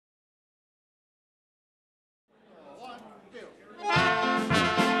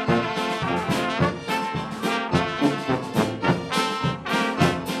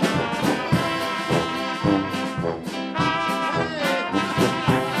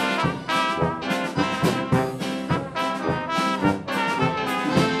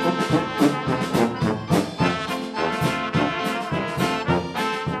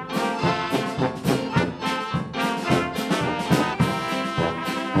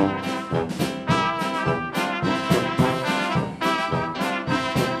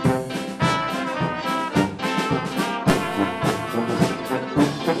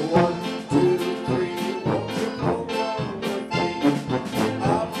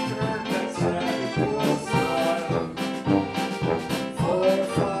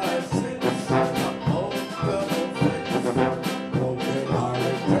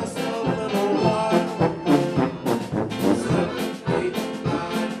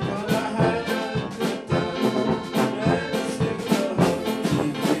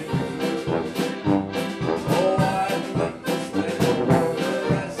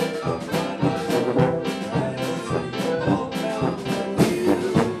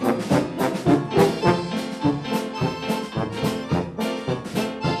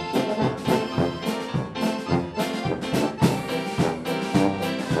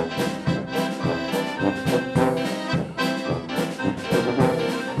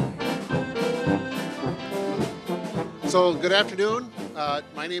So good afternoon.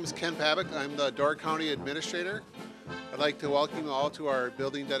 My name is Ken Pavick. I'm the Door County Administrator. I'd like to welcome you all to our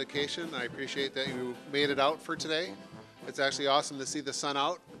building dedication. I appreciate that you made it out for today. It's actually awesome to see the sun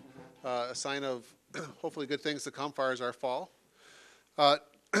out, a sign of hopefully good things to come as far as our fall.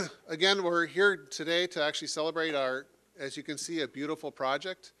 Again, we're here today to actually celebrate our, as you can see, a beautiful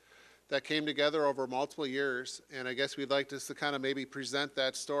project that came together over multiple years. And I guess we'd like just to kind of maybe present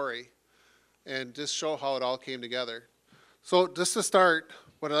that story and just show how it all came together. So just to start,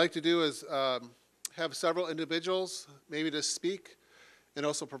 what I'd like to do is have several individuals maybe to speak and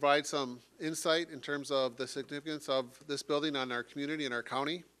also provide some insight in terms of the significance of this building on our community and our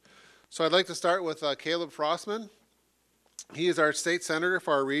county. So I'd like to start with Caleb Frostman. He is our state senator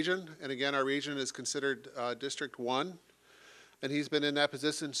for our region, and again, our region is considered District 1, and he's been in that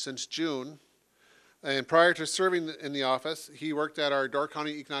position since June. And prior to serving in the office, he worked at our Door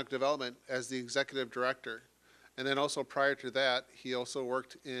County Economic Development as the executive director. And then also prior to that, he also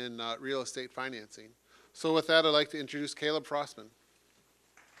worked in real estate financing. So with that, I'd like to introduce Caleb Frostman.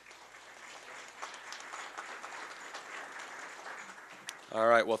 All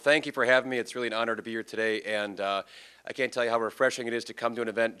right, well, thank you for having me. It's really an honor to be here today, and I can't tell you how refreshing it is to come to an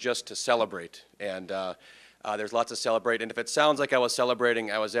event just to celebrate. And there's lots to celebrate, and if it sounds like I was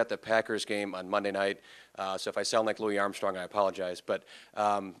celebrating, I was at the Packers game on Monday night, so if I sound like Louis Armstrong, I apologize. But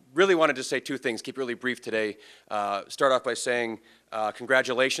really wanted to say two things, keep it really brief today. Start off by saying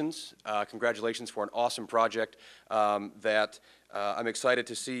congratulations. Congratulations for an awesome project that I'm excited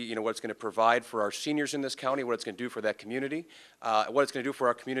to see, what it's going to provide for our seniors in this county, what it's going to do for that community, what it's going to do for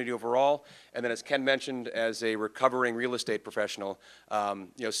our community overall. And then, as Ken mentioned, as a recovering real estate professional,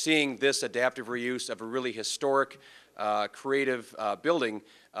 seeing this adaptive reuse of a really historic, creative building,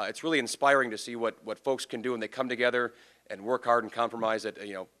 it's really inspiring to see what folks can do when they come together and work hard and compromise it,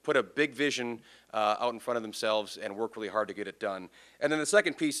 put a big vision out in front of themselves and work really hard to get it done. And then the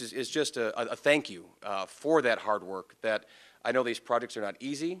second piece is just a thank you for that hard work. That I know these projects are not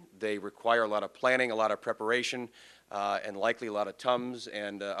easy. They require a lot of planning, a lot of preparation, and likely a lot of Tums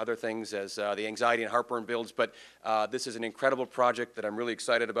and other things as the anxiety and heartburn builds. But this is an incredible project that I'm really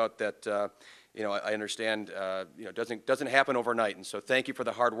excited about that, I understand, doesn't happen overnight. And so thank you for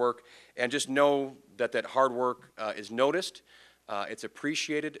the hard work. And just know that that hard work is noticed, it's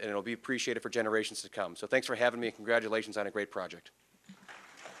appreciated, and it'll be appreciated for generations to come. So thanks for having me, and congratulations on a great project.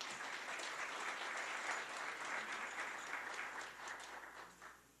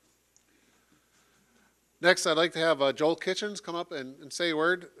 Next, I'd like to have Joel Kitchens come up and say a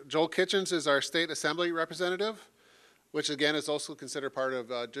word. Joel Kitchens is our state assembly representative, which again is also considered part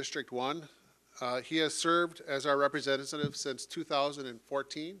of District 1. He has served as our representative since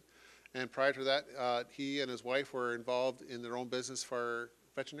 2014, and prior to that, he and his wife were involved in their own business for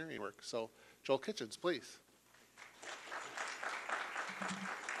veterinarian work. So, Joel Kitchens, please.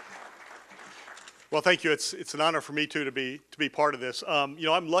 Well, thank you. It's an honor for me too to be part of this.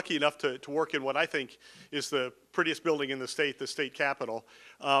 I'm lucky enough to work in what I think is the prettiest building in the state capitol.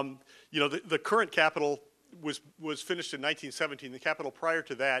 The current capitol was finished in 1917. The capitol prior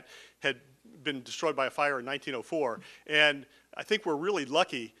to that had been destroyed by a fire in 1904, and I think we're really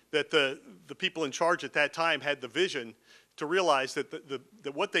lucky that the people in charge at that time had the vision to realize that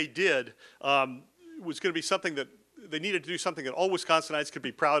that what they did was going to be something that they needed to do, something that all Wisconsinites could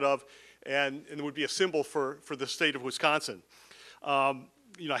be proud of, and it would be a symbol for the state of Wisconsin. I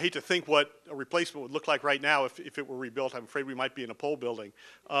hate to think what a replacement would look like right now if it were rebuilt. I'm afraid we might be in a pole building.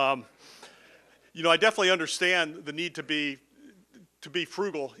 I definitely understand the need to be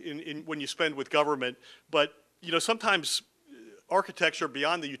frugal when you spend with government, but sometimes architecture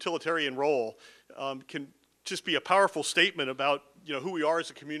beyond the utilitarian role can just be a powerful statement about who we are as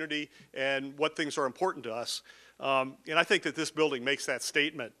a community and what things are important to us. And I think that this building makes that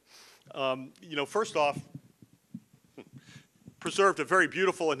statement. First off, preserved a very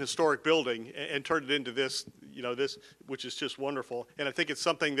beautiful and historic building and turned it into this, which is just wonderful. And I think it's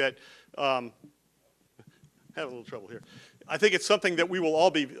something that, had a little trouble here. I think it's something that we will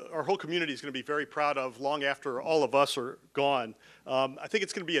all our whole community is going to be very proud of long after all of us are gone. I think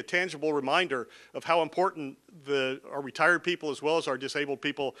it's going to be a tangible reminder of how important our retired people as well as our disabled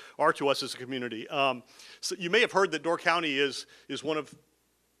people are to us as a community. So you may have heard that Door County is one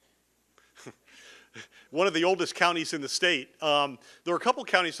of the oldest counties in the state. There are a couple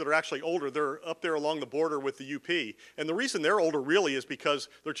counties that are actually older. They're up there along the border with the UP. And the reason they're older really is because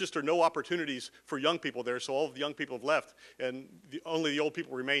there just are no opportunities for young people there. So all of the young people have left and only the old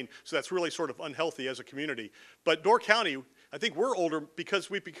people remain. So that's really sort of unhealthy as a community. But Door County, I think we're older because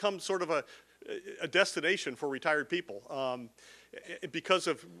we've become sort of a destination for retired people. because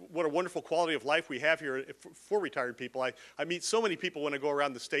of what a wonderful quality of life we have here for retired people. I meet so many people when I go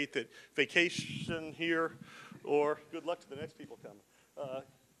around the state that vacation here, or good luck to the next people coming,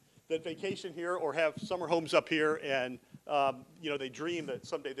 that vacation here or have summer homes up here, and you know, they dream that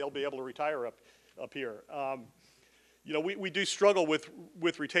someday they'll be able to retire up here. You know, we do struggle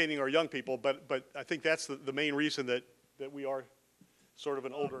with retaining our young people, but I think that's the main reason that we are sort of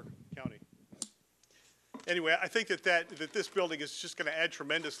an older county. Anyway, I think that this building is just going to add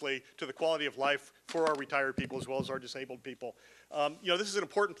tremendously to the quality of life for our retired people as well as our disabled people. You know, this is an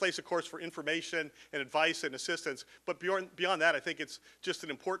important place, of course, for information and advice and assistance, but beyond that, I think it's just an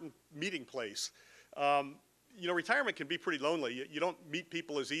important meeting place. You know, retirement can be pretty lonely. You don't meet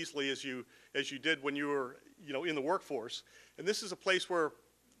people as easily as you did when you were, you know, in the workforce. And this is a place where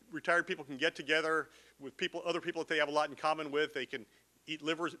retired people can get together with other people that they have a lot in common with. They can eat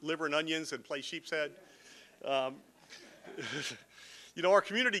liver and onions and play sheep's head. You know, our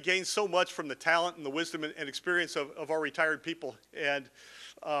community gains so much from the talent and the wisdom and experience of our retired people, and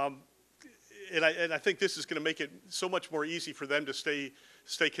I think this is going to make it so much more easy for them to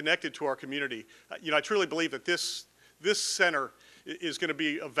stay connected to our community. You know, I truly believe that this center is going to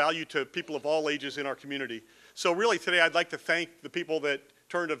be of value to people of all ages in our community. So really today I'd like to thank the people that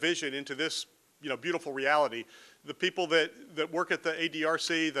turned a vision into this, you know, beautiful reality. The people that work at the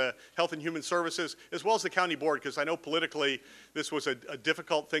ADRC, the Health and Human Services, as well as the county board, because I know politically this was a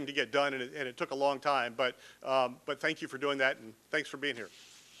difficult thing to get done, and it took a long time. But thank you for doing that, and thanks for being here.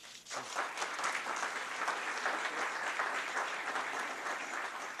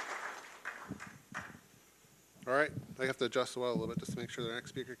 All right, I have to adjust the well a little bit just to make sure the next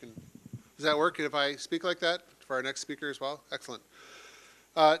speaker can. Does that work if I speak like that for our next speaker as well? Excellent.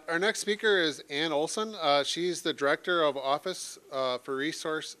 Our next speaker is Ann Olson. She's the Director of Office for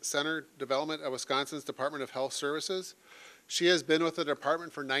Resource Center Development at Wisconsin's Department of Health Services. She has been with the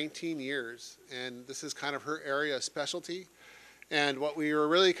department for 19 years, and this is kind of her area of specialty. And what we were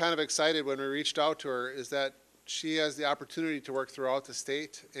really kind of excited when we reached out to her is that she has the opportunity to work throughout the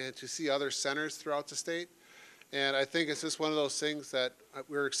state and to see other centers throughout the state. And I think it's just one of those things that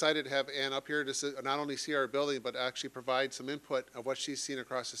we're excited to have Ann up here to not only see our building, but actually provide some input of what she's seen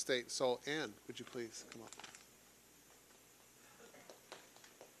across the state. So Ann, would you please come up?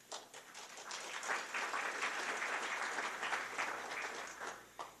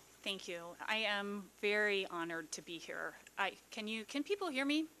 Thank you. I am very honored to be here. Can people hear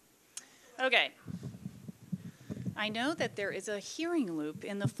me? Okay. I know that there is a hearing loop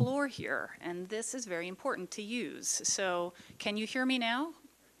in the floor here, and this is very important to use. So can you hear me now?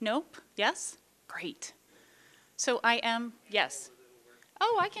 Nope? Yes? Great. So yes.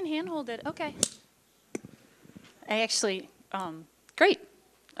 Oh, I can handhold it. Okay. Great.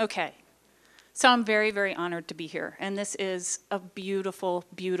 Okay. So I'm very, very honored to be here. And this is a beautiful,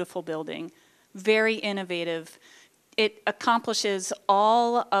 beautiful building. Very innovative. It accomplishes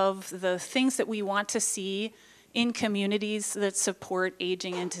all of the things that we want to see in communities that support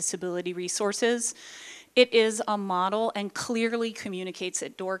aging and disability resources. It is a model and clearly communicates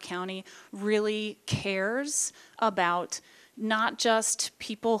that Door County really cares about not just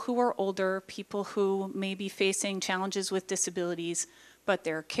people who are older, people who may be facing challenges with disabilities, but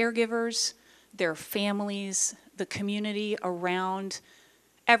their caregivers, their families, the community around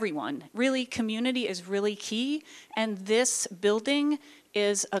everyone. Really, community is really key, and this building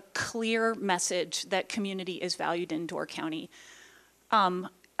is a clear message that community is valued in Door County.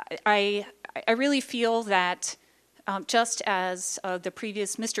 I really feel that just as the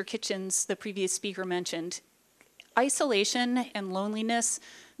previous speaker mentioned, isolation and loneliness,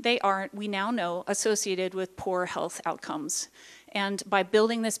 we now know, associated with poor health outcomes. And by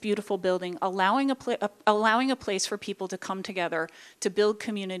building this beautiful building, allowing a place for people to come together, to build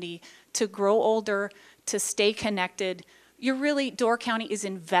community, to grow older, to stay connected, Door County is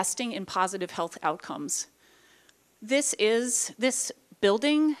investing in positive health outcomes. This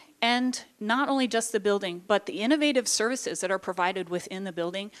building, and not only just the building, but the innovative services that are provided within the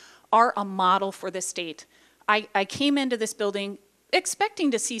building are a model for the state. I came into this building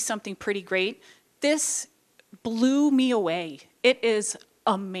expecting to see something pretty great. This blew me away. It is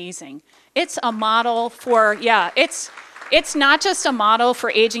amazing. It's a model for, it's not just a model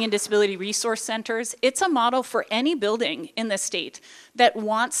for aging and disability resource centers, it's a model for any building in the state that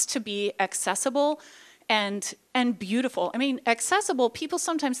wants to be accessible and beautiful. I mean, accessible, people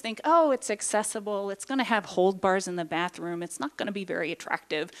sometimes think, oh, it's accessible, it's gonna have hold bars in the bathroom, it's not gonna be very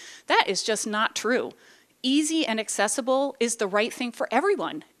attractive. That is just not true. Easy and accessible is the right thing for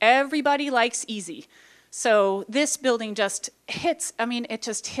everyone. Everybody likes easy. So this building just hits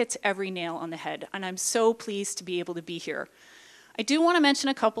every nail on the head, and I'm so pleased to be able to be here. I do want to mention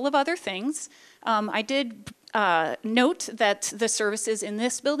a couple of other things. I did note that the services in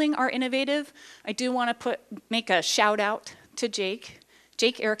this building are innovative. I do want to make a shout out to Jake.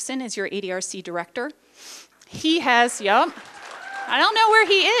 Jake Erickson is your ADRC director. He has, I don't know where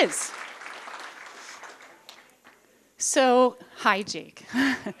he is. So, hi Jake.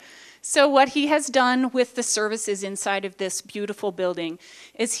 So what he has done with the services inside of this beautiful building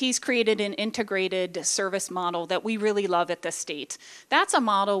is he's created an integrated service model that we really love at the state. That's a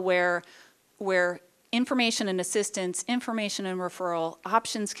model where information and assistance, information and referral,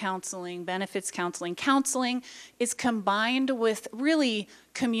 options counseling, benefits counseling, counseling is combined with really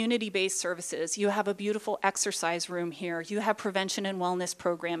community-based services. You have a beautiful exercise room here. You have prevention and wellness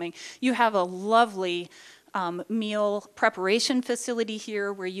programming. You have a lovely meal preparation facility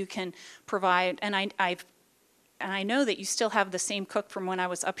here where you can provide, and I know that you still have the same cook from when I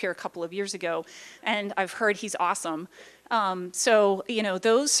was up here a couple of years ago, and I've heard he's awesome. So, you know,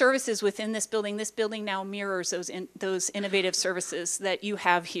 those services within this building now mirrors those innovative services that you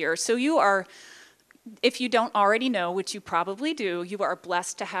have here. So you are, if you don't already know, which you probably do, you are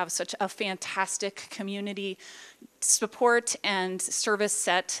blessed to have such a fantastic community support and service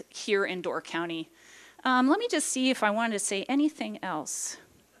set here in Door County. Let me just see if I wanted to say anything else.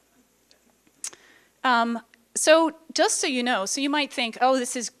 So just so you know, so you might think, oh,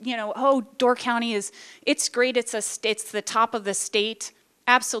 this is, you know, oh, Door County it's great, it's the top of the state.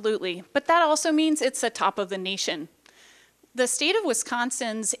 Absolutely. But that also means it's the top of the nation. The state of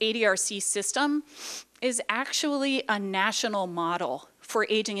Wisconsin's ADRC system is actually a national model for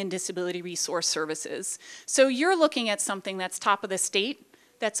aging and disability resource services. So you're looking at something that's top of the state,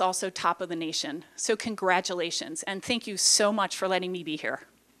 that's also top of the nation. So congratulations, and thank you so much for letting me be here.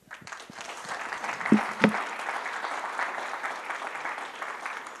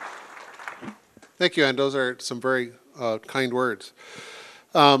 Thank you, Ann. Those are some very kind words.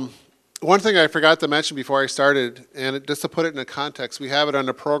 One thing I forgot to mention before I started, and just to put it in a context, we have it on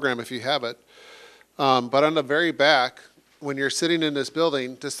the program if you have it, but on the very back, when you're sitting in this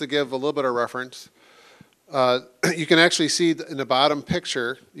building, just to give a little bit of reference, you can actually see in the bottom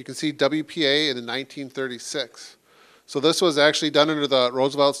picture, you can see WPA in 1936. So this was actually done under the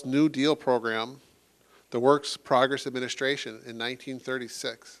Roosevelt's New Deal program, the Works Progress Administration in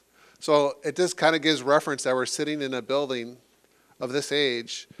 1936. So it just kind of gives reference that we're sitting in a building of this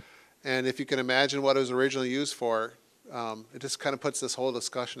age, and if you can imagine what it was originally used for, it just kind of puts this whole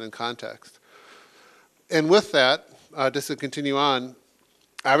discussion in context. And with that, just to continue on,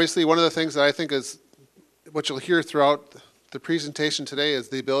 obviously one of the things that I think is what you'll hear throughout the presentation today is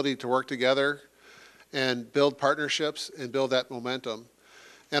the ability to work together and build partnerships and build that momentum.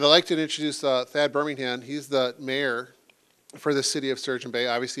 And I'd like to introduce Thad Birmingham. He's the mayor for the city of Sturgeon Bay.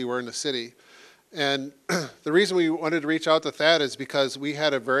 Obviously, we're in the city. And the reason we wanted to reach out to Thad is because we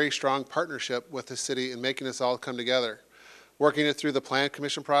had a very strong partnership with the city in making this all come together. Working it through the plan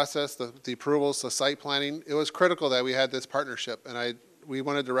commission process, the approvals, the site planning, it was critical that we had this partnership. And we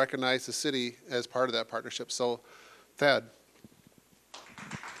wanted to recognize the city as part of that partnership. So, Thad.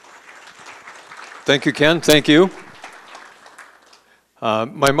 Thank you, Ken. Thank you.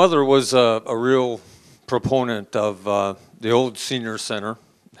 My mother was a real proponent of the old senior center.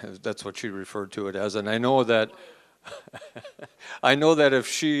 That's what she referred to it as. And I know that if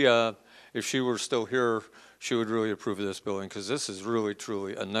she were still here, she would really approve of this building, because this is really,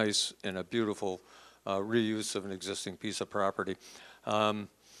 truly a nice and a beautiful reuse of an existing piece of property. And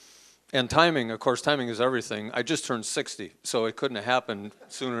timing, of course, timing is everything. I just turned 60, so it couldn't have happened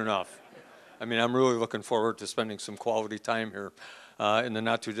soon enough. I mean, I'm really looking forward to spending some quality time here in the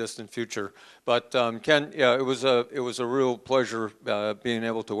not too distant future. But Ken, yeah, it was a real pleasure being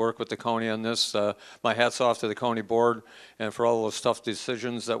able to work with the county on this. My hat's off to the county board and for all those tough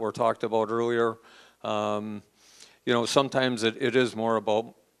decisions that were talked about earlier. You know, sometimes it is more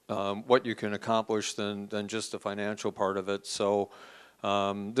about what you can accomplish than just the financial part of it. So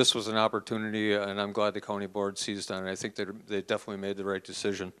this was an opportunity, and I'm glad the county board seized on it. I think they definitely made the right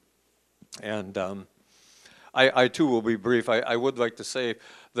decision. And I too will be brief. I would like to say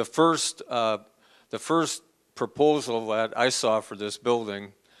the first proposal that I saw for this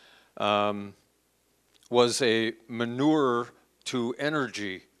building was a manure to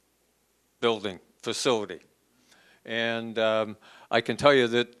energy building facility. And I can tell you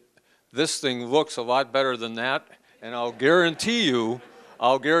that this thing looks a lot better than that, and I'll guarantee you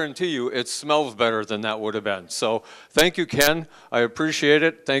it smells better than that would have been. So thank you, Ken. I appreciate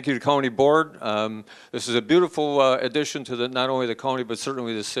it. Thank you to County Board. This is a beautiful addition to not only the county, but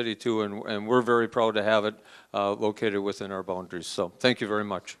certainly the city too, and we're very proud to have it located within our boundaries. So thank you very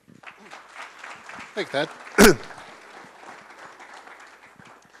much. Thanks, Thad.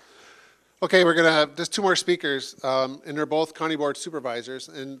 Okay, we're gonna have just two more speakers, and they're both county board supervisors.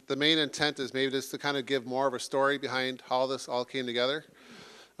 And the main intent is maybe just to kind of give more of a story behind how this all came together.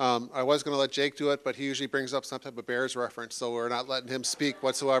 I was gonna let Jake do it, but he usually brings up some type of Bears reference, so we're not letting him speak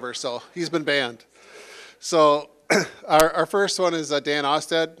whatsoever, so he's been banned. So our first one is Dan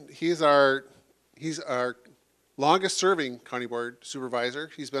Osted. He's our longest serving county board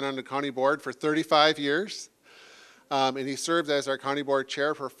supervisor. He's been on the county board for 35 years. And he served as our county board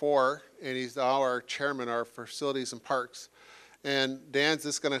chair for 4, and he's now our chairman of our facilities and parks. And Dan's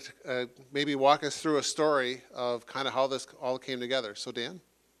just going to maybe walk us through a story of kind of how this all came together. So Dan?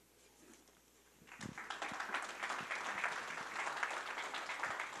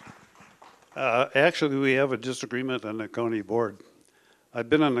 Actually, we have a disagreement on the county board. I've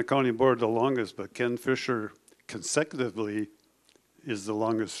been on the county board the longest, but Ken Fisher consecutively is the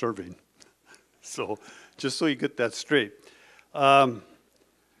longest serving. So just so you get that straight. I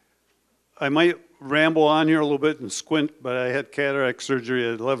might ramble on here a little bit and squint, but I had cataract surgery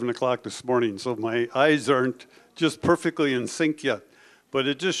at 11 o'clock this morning, so my eyes aren't just perfectly in sync yet. But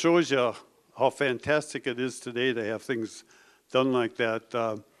it just shows you how fantastic it is today to have things done like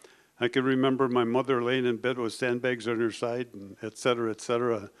that. I can remember my mother laying in bed with sandbags on her side, and et cetera, et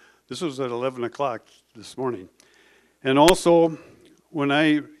cetera. This was at 11 o'clock this morning. And also, when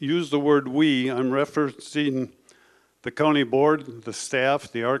I use the word we, I'm referencing the county board, the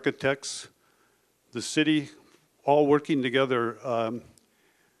staff, the architects, the city, all working together.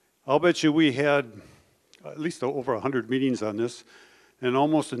 I'll bet you we had at least over 100 meetings on this, and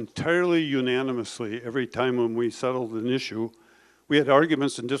almost entirely unanimously, every time when we settled an issue, we had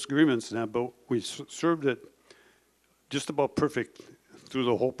arguments and disagreements in that, but we served it just about perfect through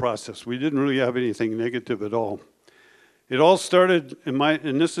the whole process. We didn't really have anything negative at all. It all started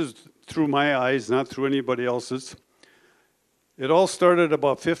and this is through my eyes, not through anybody else's. It all started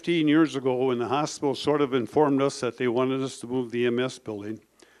about 15 years ago when the hospital sort of informed us that they wanted us to move the EMS building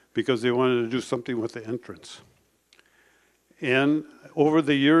because they wanted to do something with the entrance. And over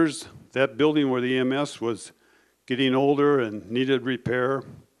the years, that building where the EMS was getting older and needed repair.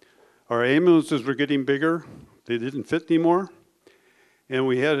 Our ambulances were getting bigger. They didn't fit anymore. And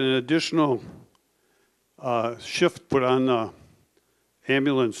we had an additional shift put on the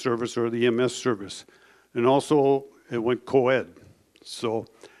ambulance service or the EMS service. And also it went co-ed. So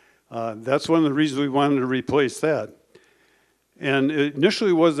that's one of the reasons we wanted to replace that. And it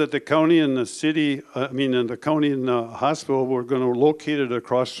initially was that the county and the city, and the county and the hospital were going to locate it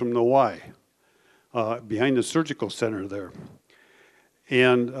across from the Y, behind the surgical center there.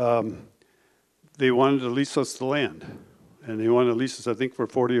 And they wanted to lease us the land. And they wanted to lease us, I think, for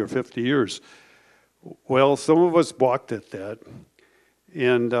 40 or 50 years. Well, some of us balked at that.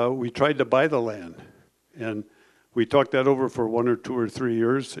 And we tried to buy the land. And we talked that over for 1 or 2 or 3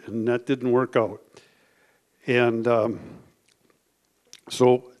 years, and that didn't work out. And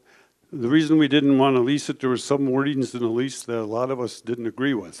so the reason we didn't want to lease it, there were some wordings in the lease that a lot of us didn't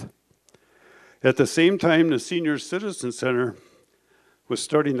agree with. At the same time, the Senior Citizen Center was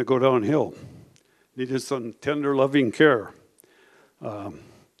starting to go downhill. Needed some tender, loving care.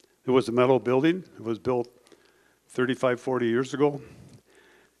 It was a metal building. It was built 35, 40 years ago.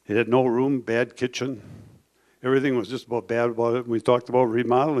 It had no room, bad kitchen. Everything was just about bad about it. We talked about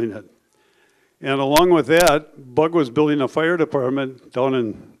remodeling it. And along with that, Bug was building a fire department down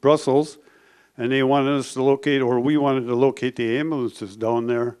in Brussels, and they wanted us to locate, or we wanted to locate the ambulances down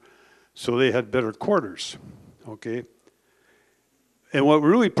there so they had better quarters, okay? And what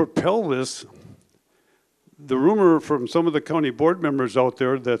really propelled this, the rumor from some of the county board members out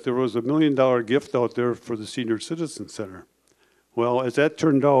there that there was $1 million gift out there for the Senior Citizen Center. Well, as that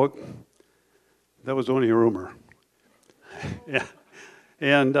turned out, that was only a rumor. Yeah.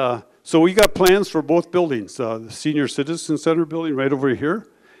 And so we got plans for both buildings, the Senior Citizen Center building right over here,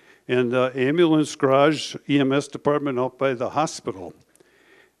 and the ambulance garage EMS department out by the hospital.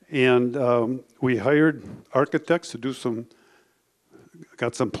 And we hired architects to do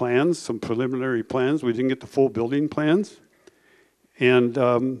got some plans, some preliminary plans. We didn't get the full building plans. And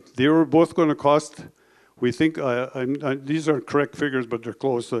they were both going to cost, we think, these aren't correct figures, but they're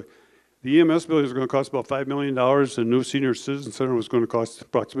close. The EMS building is going to cost about $5 million. The new Senior Citizen Center was going to cost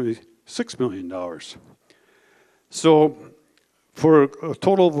approximately $6 million. So for a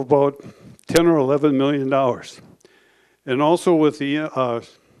total of about $10 or $11 million. And also with the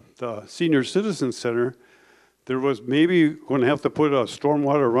Senior Citizen Center, there was maybe going to have to put a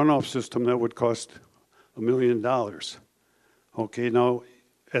stormwater runoff system that would cost $1 million. Okay, now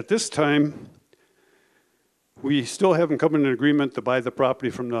at this time, we still haven't come in an agreement to buy the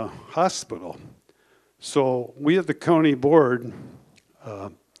property from the hospital. So we at the county board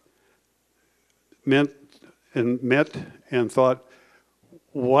met and thought,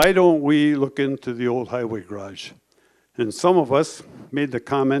 why don't we look into the old highway garage? And some of us made the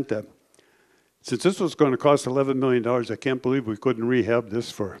comment that since this was going to cost $11 million, I can't believe we couldn't rehab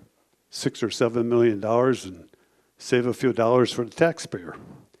this for $6 or $7 million and save a few dollars for the taxpayer.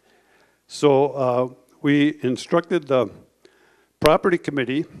 So we instructed the property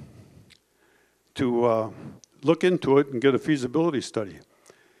committee to look into it and get a feasibility study.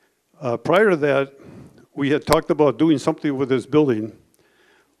 Prior to that, we had talked about doing something with this building.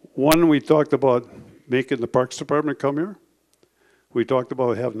 One, we talked about making the Parks Department come here. We talked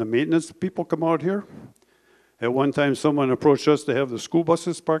about having the maintenance people come out here. At one time, someone approached us to have the school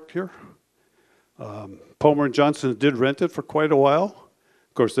buses parked here. Palmer & Johnson did rent it for quite a while.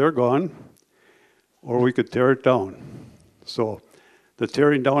 Of course, they're gone. Or we could tear it down. So the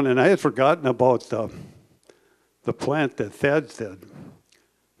tearing down, and I had forgotten about the plant that Thad said,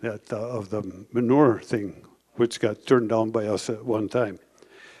 that of the manure thing, which got turned down by us at one time.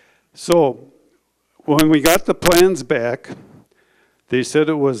 So when we got the plans back, they said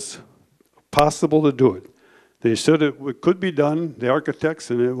it was possible to do it. They said it could be done, the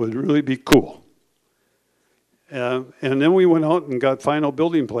architects, and it would really be cool. And then we went out and got final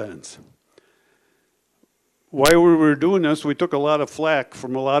building plans. While we were doing this, we took a lot of flack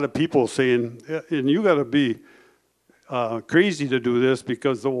from a lot of people saying, and you got to be crazy to do this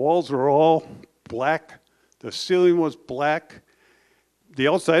because the walls were all black, the ceiling was black, the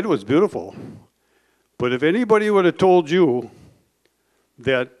outside was beautiful. But if anybody would have told you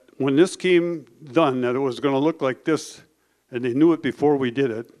that when this came done, that it was going to look like this, and they knew it before we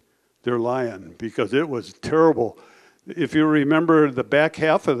did it, they're lying, because it was terrible. If you remember the back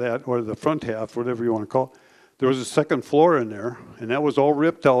half of that, or the front half, whatever you want to call it, there was a second floor in there, and that was all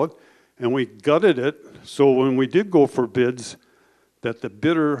ripped out, and we gutted it, so when we did go for bids, that the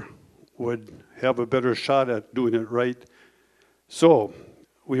bidder would have a better shot at doing it right. So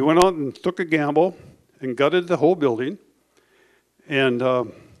we went out and took a gamble and gutted the whole building, and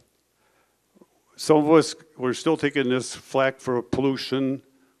some of us were still taking this flack for pollution,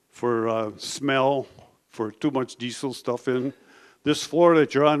 for smell, for too much diesel stuff in. This floor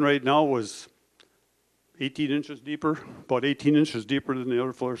that you're on right now was 18 inches deeper, about 18 inches deeper than the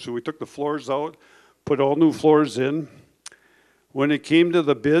other floor. So we took the floors out, put all new floors in. When it came to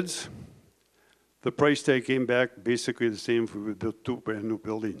the bids, the price tag came back basically the same if we would build 2 brand new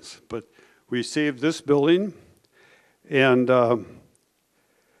buildings. But we saved this building, and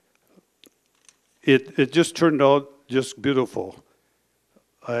it just turned out just beautiful.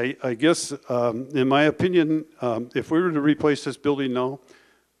 I guess, in my opinion, if we were to replace this building now,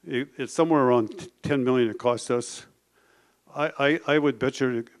 it's somewhere around $10 million it cost us. I would bet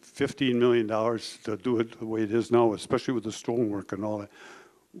you $15 million to do it the way it is now, especially with the stonework and all that.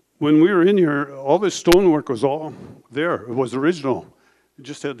 When we were in here, all this stonework was all there. It was original. You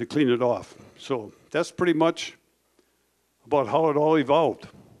just had to clean it off. So that's pretty much about how it all evolved.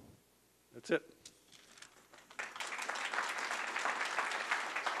 That's it.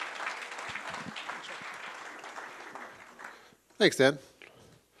 Thanks, Dan.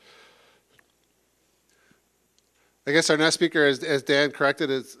 I guess our next speaker, as Dan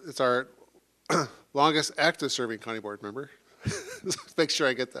corrected, it's our longest active serving county board member. Make sure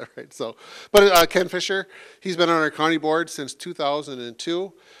I get that right. So, but Ken Fisher, he's been on our county board since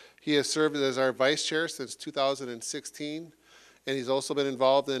 2002. He has served as our vice chair since 2016, and he's also been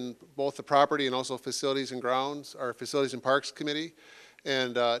involved in both the property and also facilities and grounds, our facilities and parks committee.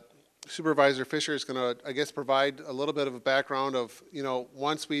 And Supervisor Fisher is going to, I guess, provide a little bit of a background of,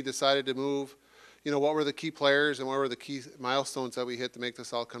 once we decided to move, what were the key players and what were the key milestones that we hit to make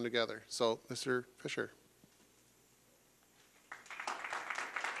this all come together. So, Mr. Fisher.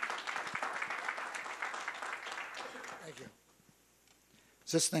 Thank you.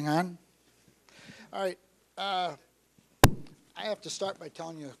 Is this thing on? All right. I have to start by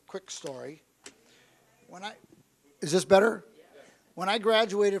telling you a quick story. Is this better? When I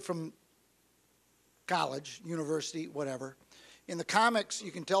graduated from college, university, whatever, in the comics,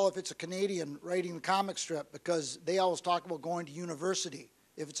 you can tell if it's a Canadian writing the comic strip because they always talk about going to university.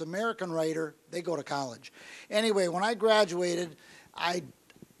 If it's an American writer, they go to college. Anyway, when I graduated, I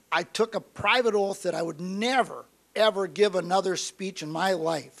took a private oath that I would never, ever give another speech in my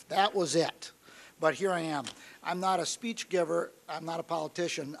life. That was it. But here I am. I'm not a speech giver. I'm not a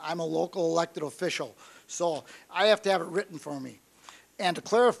politician. I'm a local elected official. So I have to have it written for me. And to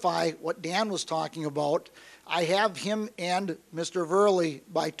clarify what Dan was talking about, I have him and Mr. Verley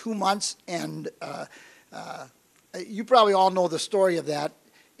by 2 months, and you probably all know the story of that.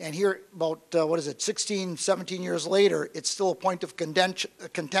 And here, about, 16, 17 years later, it's still a point of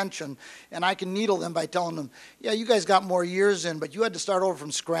contention. And I can needle them by telling them, yeah, you guys got more years in, but you had to start over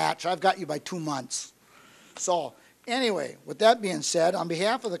from scratch. I've got you by 2 months. So anyway, with that being said, on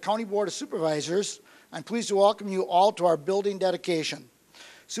behalf of the County Board of Supervisors, I'm pleased to welcome you all to our building dedication.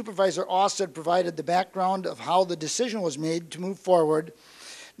 Supervisor Austed provided the background of how the decision was made to move forward.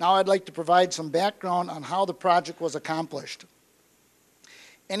 Now I'd like to provide some background on how the project was accomplished.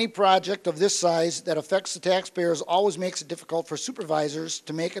 Any project of this size that affects the taxpayers always makes it difficult for supervisors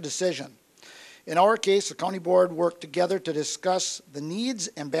to make a decision. In our case, the county board worked together to discuss the needs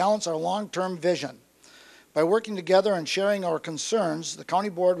and balance our long-term vision. By working together and sharing our concerns, the county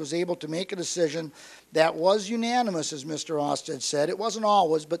board was able to make a decision that was unanimous, as Mr. Austed said. It wasn't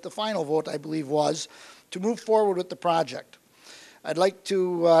always, but the final vote, I believe, was to move forward with the project. I'd like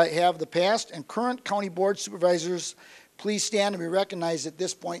to have the past and current county board supervisors please stand and be recognized at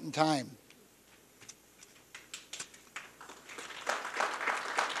this point in time.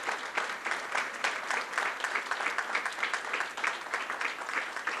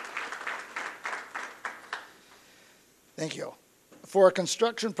 Thank you. For a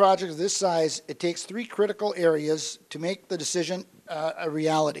construction project of this size, it takes 3 critical areas to make the decision a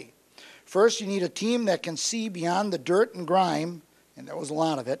reality. First, you need a team that can see beyond the dirt and grime, and there was a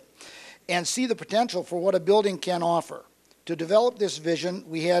lot of it, and see the potential for what a building can offer. To develop this vision,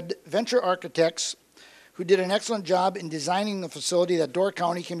 we had venture architects who did an excellent job in designing the facility that Door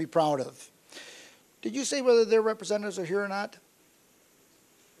County can be proud of. Did you say whether their representatives are here or not?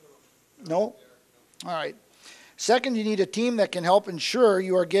 No? All right. Second, you need a team that can help ensure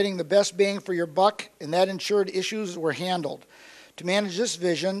you are getting the best bang for your buck and that ensured issues were handled. To manage this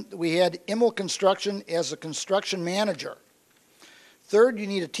vision, we had Immel Construction as a construction manager. Third, you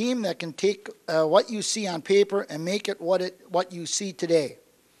need a team that can take what you see on paper and make it what you see today.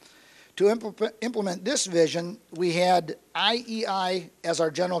 To implement this vision, we had IEI as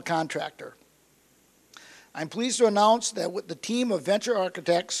our general contractor. I'm pleased to announce that with the team of venture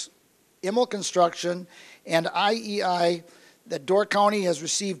architects, Immel Construction, and IEI, that Door County has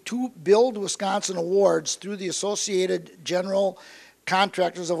received 2 Build Wisconsin awards through the Associated General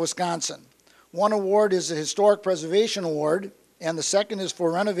Contractors of Wisconsin. One award is the Historic Preservation Award, and the second is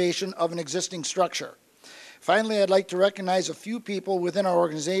for renovation of an existing structure. Finally, I'd like to recognize a few people within our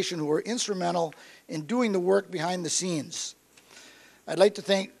organization who were instrumental in doing the work behind the scenes. I'd like to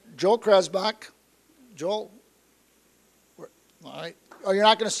thank Joel Kresbach. Joel? All right. Oh, you're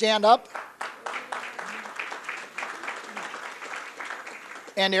not going to stand up?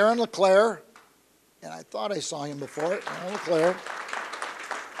 And Aaron LeClaire, and I thought I saw him before, Aaron LeClaire,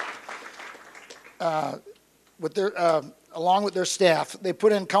 along with their staff. They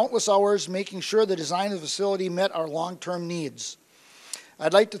put in countless hours making sure the design of the facility met our long-term needs.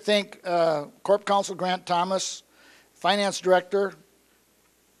 I'd like to thank Corp Counsel Grant Thomas, Finance Director,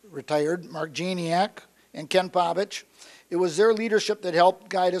 retired, Mark Janiak, and Ken Povich. It was their leadership that helped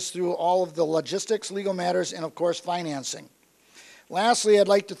guide us through all of the logistics, legal matters, and of course, financing. Lastly, I'd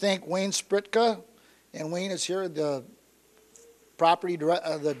like to thank Wayne Spritka, and Wayne is here, the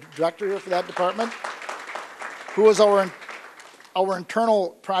the director here for that department, who was our internal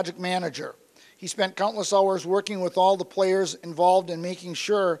project manager. He spent countless hours working with all the players involved in making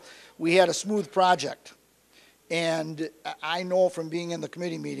sure we had a smooth project. And I know from being in the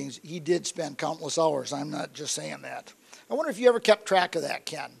committee meetings, he did spend countless hours. I'm not just saying that. I wonder if you ever kept track of that,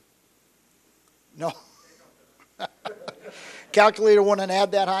 Ken? No? Calculator wouldn't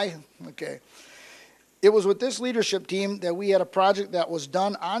add that high? Okay. It was with this leadership team that we had a project that was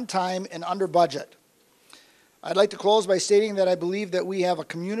done on time and under budget. I'd like to close by stating that I believe that we have a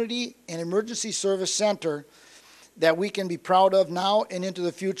community and emergency service center that we can be proud of now and into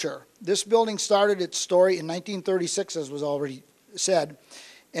the future. This building started its story in 1936, as was already said,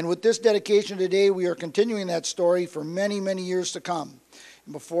 and with this dedication today, we are continuing that story for many, many years to come.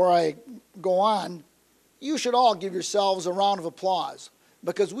 And before I go on, you should all give yourselves a round of applause,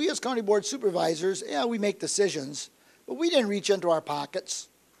 because we as county board supervisors, yeah, we make decisions, but we didn't reach into our pockets.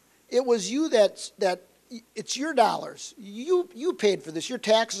 It was you that it's your dollars. You paid for this. Your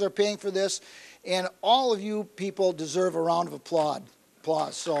taxes are paying for this, and all of you people deserve a round of applause.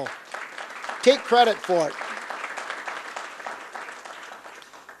 So take credit for it.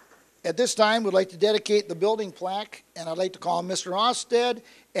 At this time, we'd like to dedicate the building plaque, and I'd like to call Mr. Austed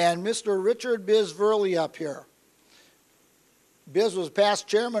and Mr. Richard Biz Verley up here. Biz was past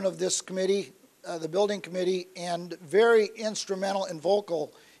chairman of this committee, the building committee, and very instrumental and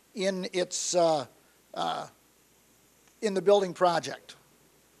vocal in its in the building project.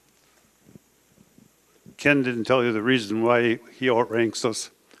 Ken didn't tell you the reason why he outranks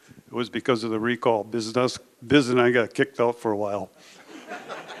us. It was because of the recall. Biz and I got kicked out for a while.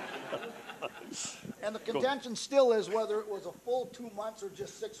 And the contention still is whether it was a full 2 months or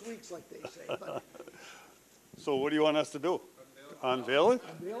just 6 weeks, like they say. But So what do you want us to do? Unveil it?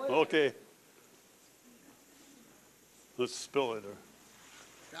 Unveil it? Okay. Let's spill it.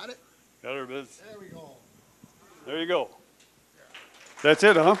 got it? Got her, Biz? There we go. There you go. That's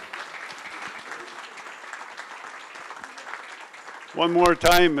it, huh? One more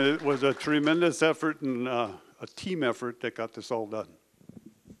time, it was a tremendous effort and a team effort that got this all done.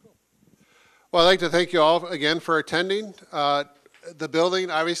 Well, I'd like to thank you all again for attending. The building,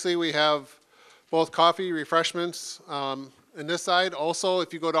 obviously, we have both coffee, refreshments on this side. Also,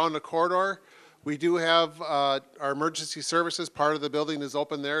 if you go down the corridor, we do have our emergency services. Part of the building is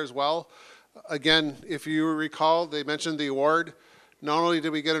open there as well. Again, if you recall, they mentioned the award. Not only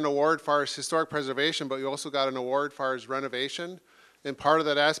did we get an award as far as historic preservation, but we also got an award as far as renovation. And part of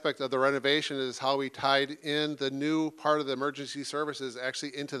that aspect of the renovation is how we tied in the new part of the emergency services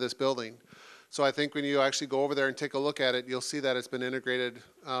actually into this building. So I think when you actually go over there and take a look at it, you'll see that it's been integrated,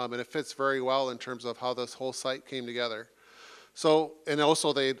 and it fits very well in terms of how this whole site came together. So, and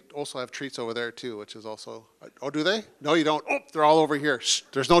also they also have treats over there too, which is also, oh, do they? No, you don't. Oh, they're all over here. Shh,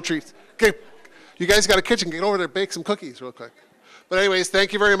 there's no treats. Okay, you guys got a kitchen. Get over there, bake some cookies real quick. But anyways,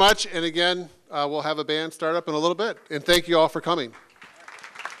 thank you very much. And again, we'll have a band start up in a little bit. And thank you all for coming.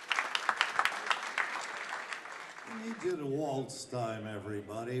 We need you to waltz time,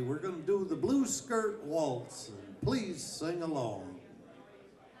 everybody. We're going to do the Blue Skirt Waltz, and please sing along.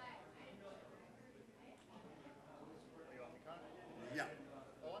 Yeah.